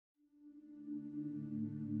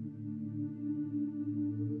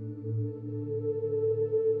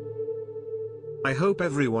I hope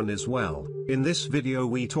everyone is well. In this video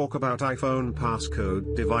we talk about iPhone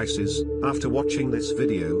passcode devices. After watching this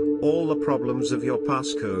video, all the problems of your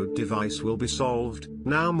passcode device will be solved.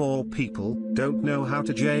 Now more people don't know how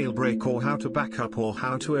to jailbreak or how to backup or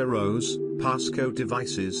how to erase passcode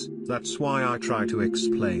devices. That's why I try to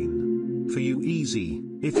explain for you easy.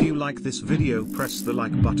 If you like this video, press the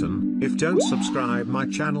like button. If don't subscribe my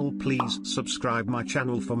channel, please subscribe my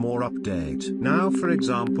channel for more update. Now for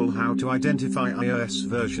example, how to identify iOS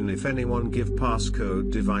version if anyone give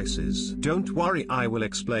passcode devices. Don't worry, I will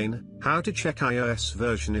explain how to check iOS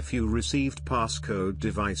version if you received passcode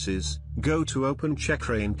devices. Go to open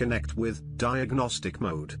𝐁𝐲𝐸 connect with diagnostic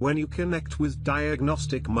mode. When you connect with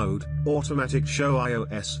diagnostic mode, automatic show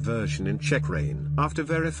iOS version in 𝐁𝐲𝐸. After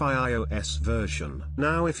verify iOS version.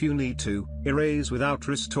 Now if you need to erase without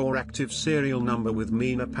restore active serial number with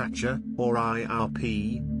𝐓𝐴𝐻𝐴 or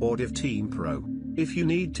𝐼RP or 𝐓𝐡𝐴 Pro. If you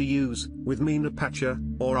need to use with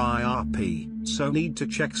𝐓𝐴𝐻𝐴 or 𝐼RP, so need to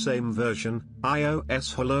check same version,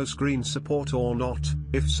 iOS hello screen support or not.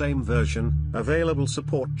 If same version, available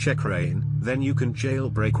support 𝐁𝐲𝐸, then you can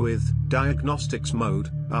jailbreak with diagnostics mode.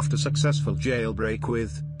 After successful jailbreak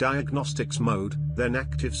with diagnostics mode, then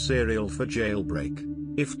active serial for jailbreak.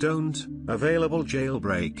 If don't, available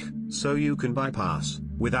jailbreak, so you can bypass,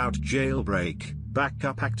 without jailbreak,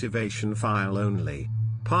 backup activation file only.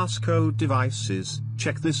 Passcode devices,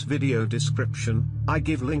 check this video description, I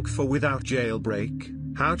give link for without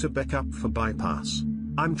jailbreak, how to backup for bypass.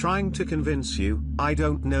 I'm trying to convince you, I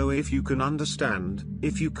don't know if you can understand.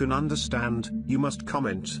 If you can understand, you must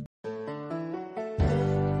comment.